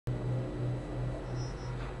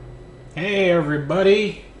Hey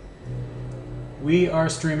everybody, we are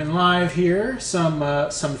streaming live here. Some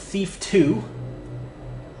Thief 2,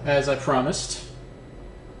 as I promised.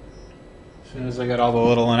 As soon as I got all the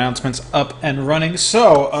little announcements up and running.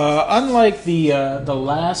 So, unlike the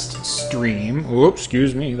last stream, whoops,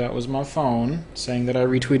 excuse me, that was my phone saying that I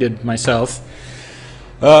retweeted myself.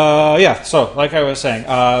 Yeah. So, like I was saying,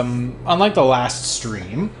 unlike the last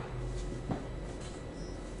stream,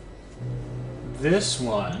 this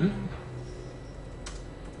one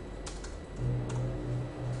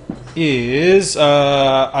is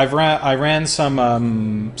I ran some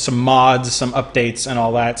mods, some updates, and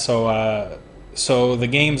all that. So the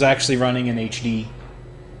game's actually running in HD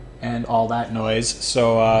and all that noise.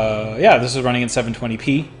 So yeah, this is running in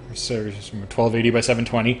 720p, so 1280 by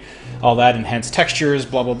 720, all that enhanced textures,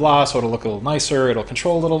 blah blah blah. So it'll look a little nicer, it'll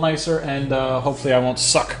control a little nicer, and hopefully I won't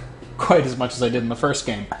suck quite as much as I did in the first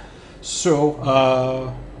game.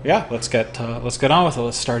 So yeah, let's get on with it.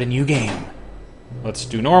 Let's start a new game. Let's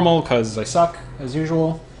do normal, because I suck, as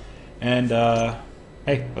usual. And,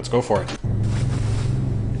 hey, let's go for it.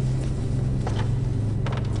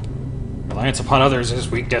 Reliance upon others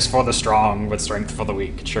is weakness for the strong, but strength for the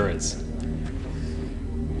weak. It sure is.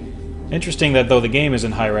 Interesting that though the game is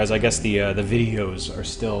in high-res, I guess the videos are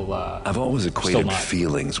still, I've always equated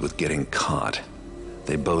feelings with getting caught.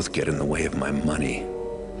 They both get in the way of my money.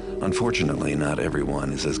 Unfortunately, not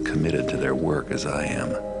everyone is as committed to their work as I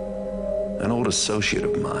am. An old associate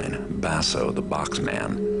of mine, Basso the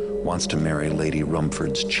boxman, wants to marry Lady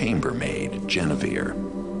Rumford's chambermaid, Genevieve,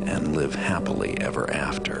 and live happily ever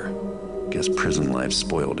after. Guess prison life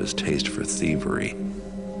spoiled his taste for thievery.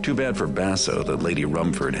 Too bad for Basso that Lady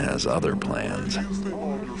Rumford has other plans.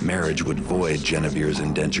 Marriage would void Genevieve's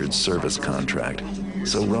indentured service contract,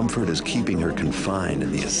 so Rumford is keeping her confined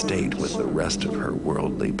in the estate with the rest of her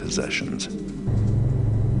worldly possessions.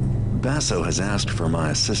 Basso has asked for my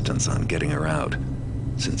assistance on getting her out,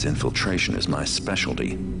 since infiltration is my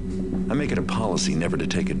specialty. I make it a policy never to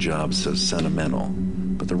take a job so sentimental,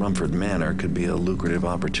 but the Rumford Manor could be a lucrative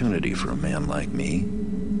opportunity for a man like me.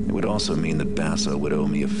 It would also mean that Basso would owe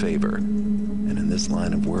me a favor, and in this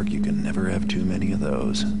line of work you can never have too many of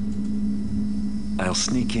those. I'll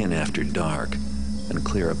sneak in after dark and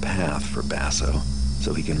clear a path for Basso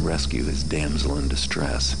so he can rescue his damsel in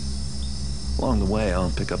distress. Along the way,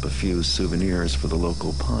 I'll pick up a few souvenirs for the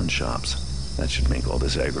local pawn shops. That should make all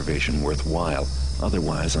this aggravation worthwhile.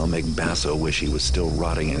 Otherwise, I'll make Basso wish he was still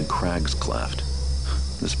rotting in Crag's Cleft.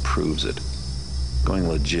 This proves it. Going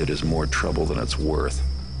legit is more trouble than it's worth.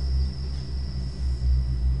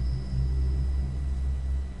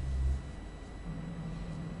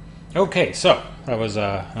 Okay, so that was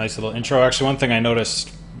a nice little intro. Actually, one thing I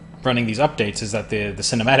noticed running these updates is that the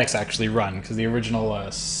cinematics actually run, because the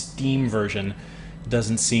original Steam version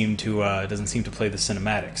doesn't seem to play the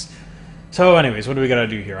cinematics. So anyways, what do we gotta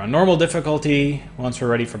do here? On normal difficulty, once we're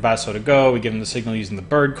ready for Basso to go, we give him the signal using the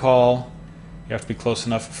bird call. You have to be close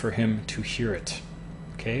enough for him to hear it.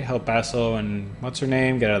 Okay, help Basso and what's her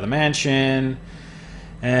name get out of the mansion,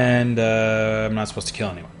 and I'm not supposed to kill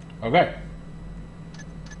anyone. Okay.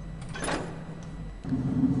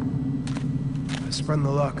 I sprung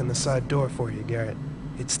the lock on the side door for you, Garrett.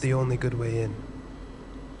 It's the only good way in.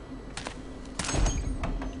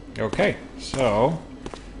 Okay, so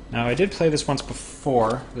now I did play this once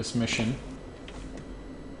before, this mission.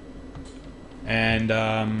 And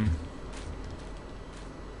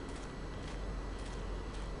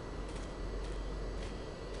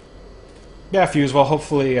yeah, Fuse, well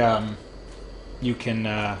hopefully you can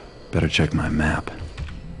Better check my map.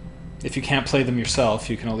 if you can't play them yourself,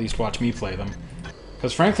 you can at least watch me play them.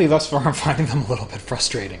 Because frankly, thus far, I'm finding them a little bit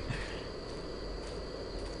frustrating.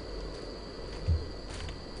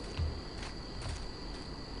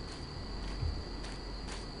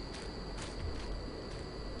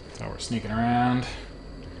 So we're sneaking around.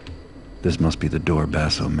 This must be the door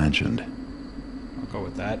Basso mentioned. I'll go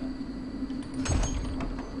with that.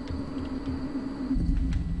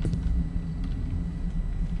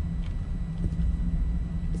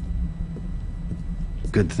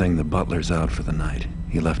 Good thing the butler's out for the night.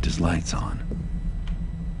 He left his lights on.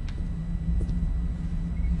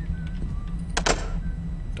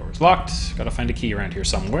 Door's locked. Gotta find a key around here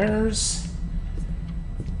somewheres.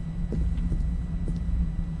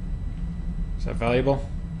 Is that valuable?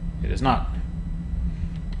 It is not.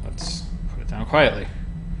 Let's put it down quietly.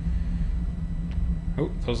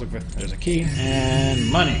 Oh, those look good. There's a key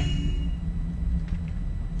and money.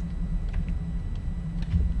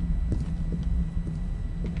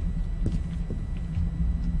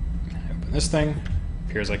 Open this thing.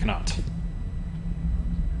 Appears I cannot.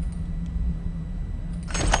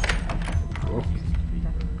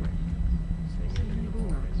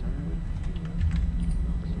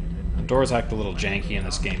 doors act a little janky in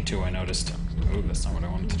this game too, I noticed. Ooh, that's not what I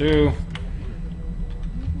wanted to do.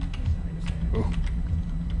 Ooh.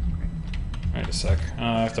 Wait a sec.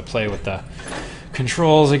 I have to play with the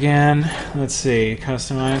controls again. Let's see.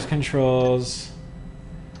 Customize controls.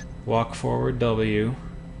 Walk forward W.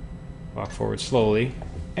 Walk forward slowly.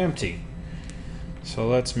 Empty. So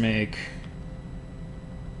let's make...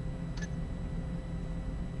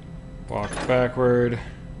 Walk backward.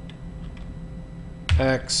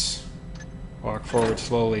 X. Walk forward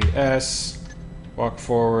slowly. S. Walk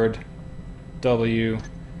forward. W.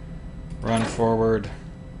 Run forward.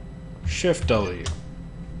 Shift W.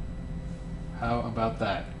 How about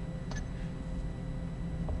that?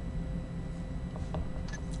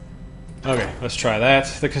 Okay, let's try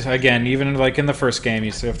that. Because again, even like in the first game,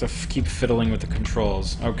 you still have to keep fiddling with the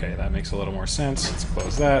controls. Okay, that makes a little more sense. Let's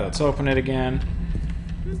close that. Let's open it again.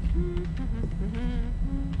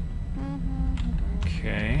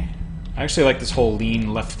 Okay. I actually like this whole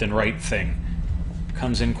lean left and right thing.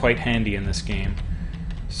 Comes in quite handy in this game.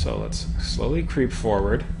 So let's slowly creep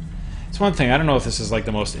forward. It's one thing, I don't know if this is like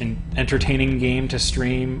the most entertaining game to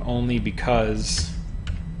stream, only because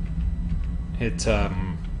it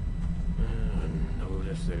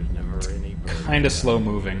kind of slow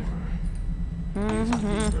moving.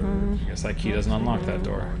 I guess that key doesn't unlock that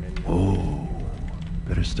door. Whoa.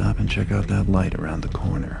 Better stop and check out that light around the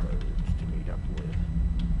corner.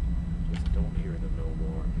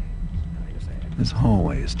 This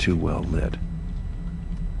hallway is too well lit.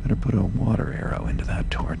 Better put a water arrow into that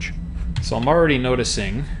torch. So I'm already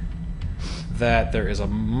noticing that there is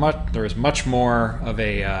much more of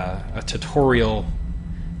a tutorial.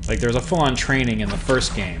 Like there's a full-on training in the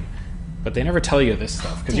first game, but they never tell you this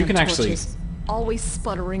stuff because you can actually always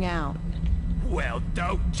sputtering out. Well,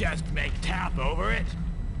 don't just make tap over it.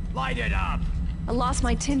 Light it up. I lost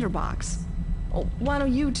my tinderbox. Oh, why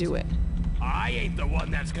don't you do it? I ain't the one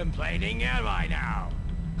that's complaining, am I now?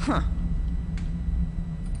 Huh.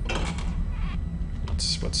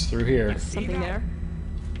 What's through here? Something there?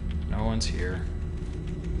 No one's here.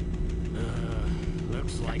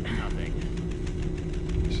 Looks like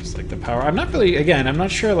nothing. It's just like the power. I'm not really, again, I'm not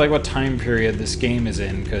sure like what time period this game is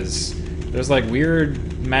in, because there's like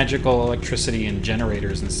weird magical electricity and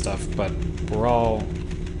generators and stuff, but we're all...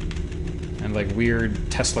 and like weird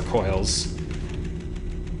Tesla coils.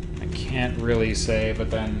 I can't really say, but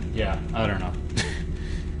then, yeah, I don't know.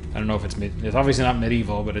 I don't know if it's obviously not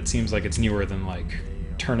medieval, but it seems like it's newer than like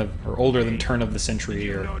older than turn of the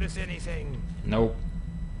century or... Notice anything? Nope.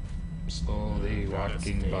 Slowly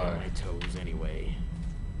walking by. My toes anyway.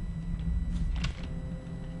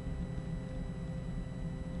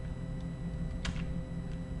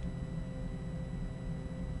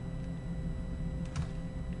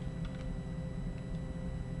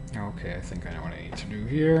 Okay, I think I know what I need to do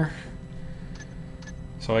here.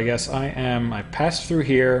 So I guess I passed through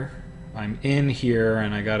here, I'm in here,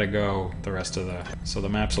 and I gotta go the rest of the... So the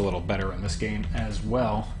map's a little better in this game as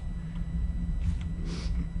well.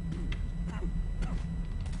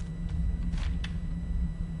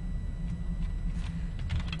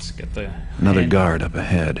 Let's get the... Another guard up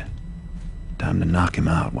ahead. Time to knock him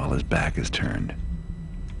out while his back is turned.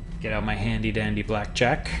 Get out my handy-dandy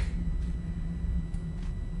blackjack.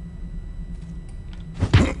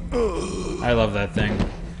 I love that thing.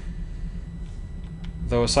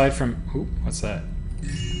 Though aside from... Ooh, what's that?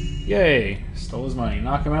 Yay! Stole his money.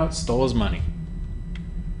 Knock him out, stole his money.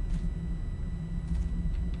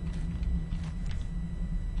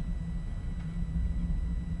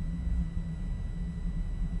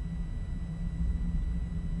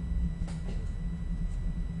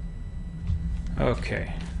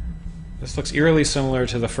 Okay. This looks eerily similar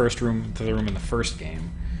to the room in the first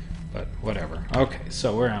game. But whatever. Okay,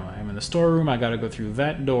 so where am I? I'm in the storeroom. I gotta go through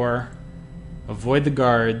that door. Avoid the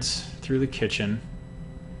guards. Through the kitchen.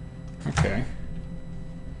 Okay.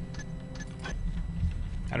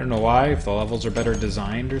 I don't know why, if the levels are better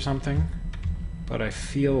designed or something. But I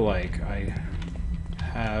feel like I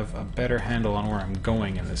have a better handle on where I'm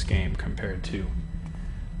going in this game compared to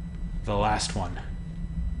the last one.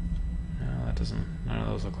 No, that doesn't... None of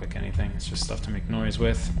those look like anything. It's just stuff to make noise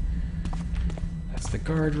with. That's the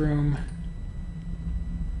guard room.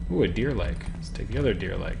 Ooh, a deer leg. Let's take the other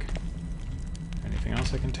deer leg. Anything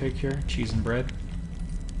else I can take here? Cheese and bread?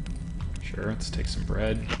 Sure, let's take some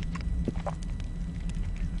bread.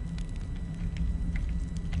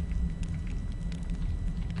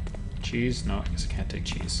 Cheese? No, I guess I can't take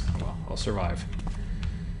cheese. Oh, well, I'll survive.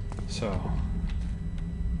 So,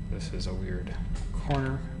 this is a weird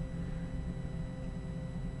corner.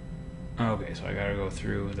 Okay, so I gotta go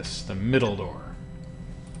through the middle door.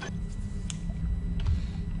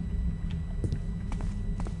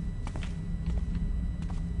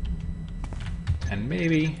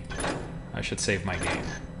 maybe I should save my game.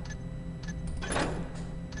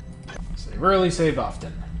 Save early, save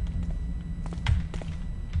often.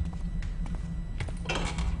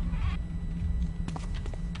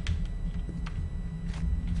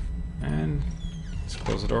 And let's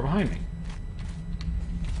close the door behind me.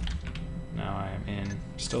 Now I am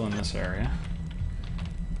still in this area.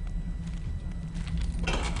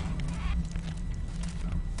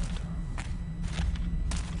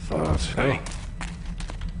 Hey.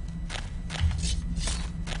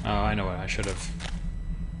 Oh, I know what I should have.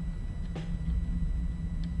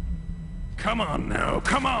 Come on now,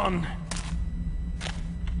 come on!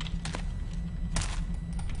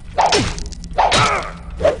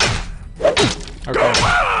 Okay. God,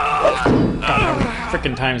 how many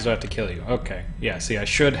frickin' times do I have to kill you? Okay. Yeah, see, I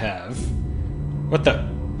should have. What the?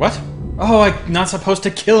 What? Oh, I'm not supposed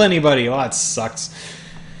to kill anybody. Oh, that sucks.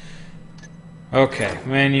 Okay,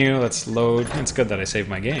 menu, let's load. It's good that I saved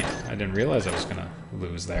my game. I didn't realize I was gonna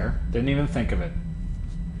lose there. Didn't even think of it.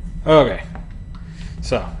 Okay.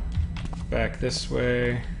 So, back this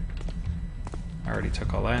way. I already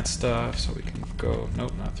took all that stuff, so we can go...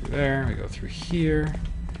 Nope, not through there. We go through here.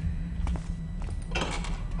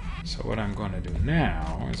 So what I'm going to do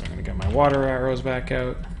now is I'm going to get my water arrows back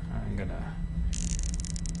out. I'm going to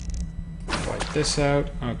wipe this out.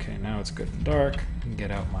 Okay, now it's good and dark. I can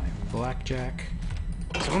get out my blackjack.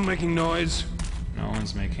 Someone making noise? No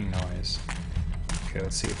one's making noise. Okay,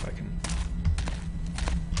 let's see if I can...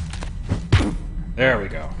 There we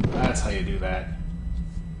go. That's how you do that.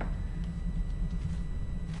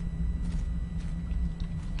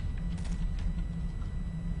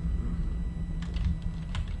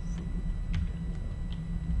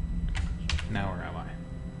 Now where am I?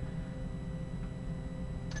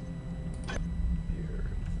 Here.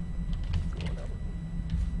 Going up.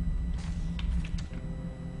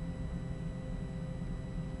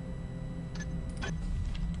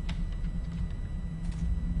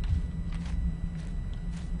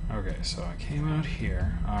 Okay, so I came out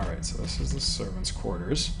here. Alright, so this is the servants'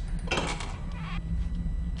 quarters.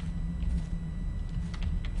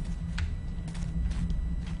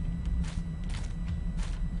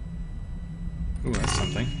 Ooh, that's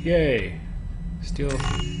something. Yay! Steal,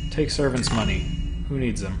 take servants' money. Who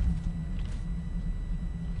needs them?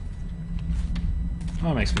 Oh,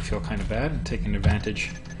 that makes me feel kind of bad, taking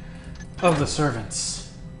advantage of the servants.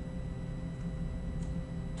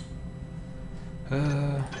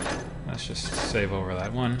 Let's just save over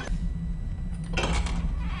that one.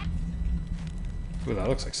 Ooh, that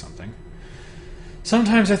looks like something.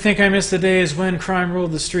 Sometimes I think I miss the days when crime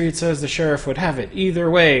ruled the streets as the sheriff would have it.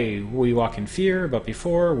 Either way, we walk in fear, but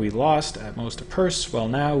before we lost at most a purse, well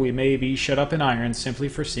now we may be shut up in irons simply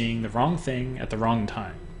for seeing the wrong thing at the wrong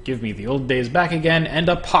time. Give me the old days back again, and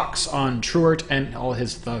a pox on Truart and all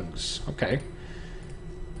his thugs. Okay.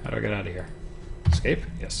 How do I get out of here? Escape?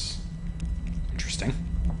 Yes. Interesting.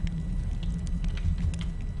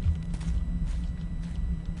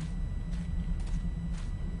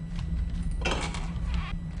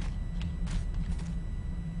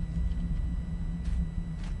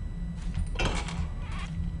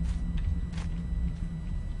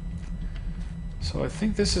 So I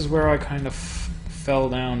think this is where I kind of fell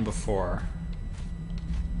down before.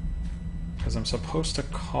 Because I'm supposed to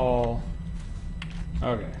call...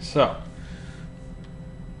 Okay, so...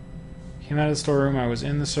 Came out of the storeroom, I was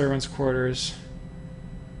in the servants' quarters.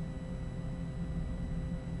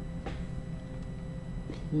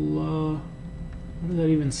 What does that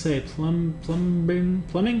even say? Plumbing?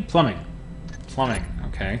 Plumbing,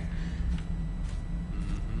 okay.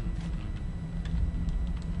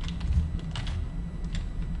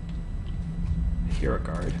 Here a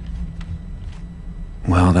guard.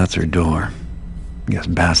 Well, that's her door. Guess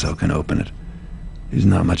Basso can open it. He's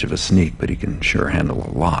not much of a sneak, but he can sure handle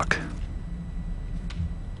a lock.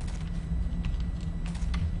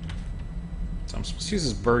 So I'm supposed to use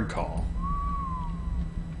this bird call.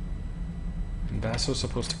 And Basso's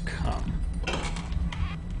supposed to come. But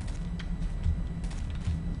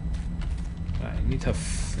I need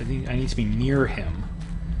to be near him.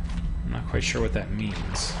 I'm not quite sure what that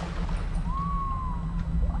means.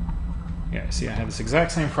 Yeah, see, I had this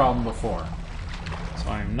exact same problem before. So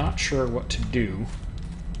I'm not sure what to do.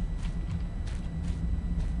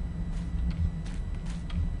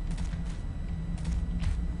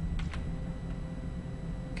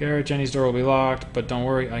 Garrett, Jenny's door will be locked, but don't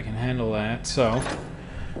worry, I can handle that. So,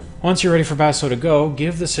 once you're ready for Basso to go,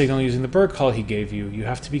 give the signal using the bird call he gave you. You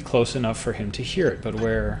have to be close enough for him to hear it, but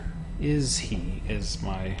where is he is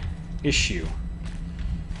my issue.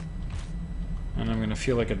 And I'm going to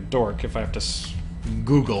feel like a dork if I have to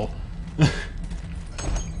Google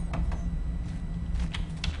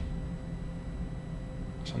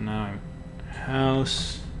So now I'm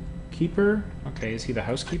housekeeper. Okay, is he the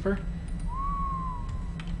housekeeper?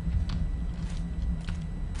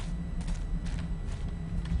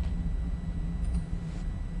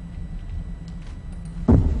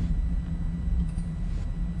 I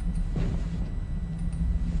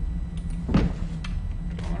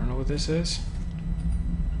don't know what this is.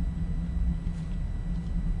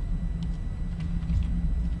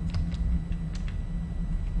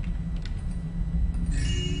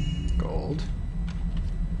 Gold.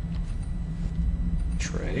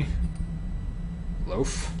 Tray.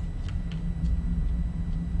 Loaf.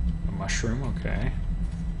 A mushroom, okay.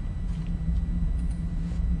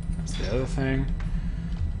 That's the other thing.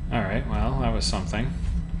 Alright, well, that was something.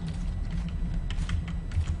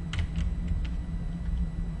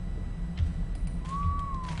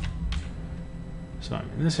 So I'm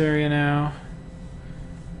in this area now.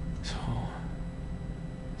 So,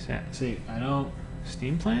 see, I know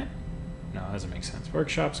steam plant? No, that doesn't make sense.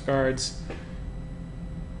 Workshops, guards,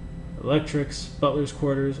 electrics, butler's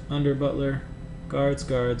quarters, under butler, guards,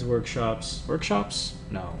 workshops. Workshops?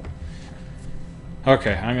 No.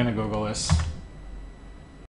 Okay, I'm gonna Google this.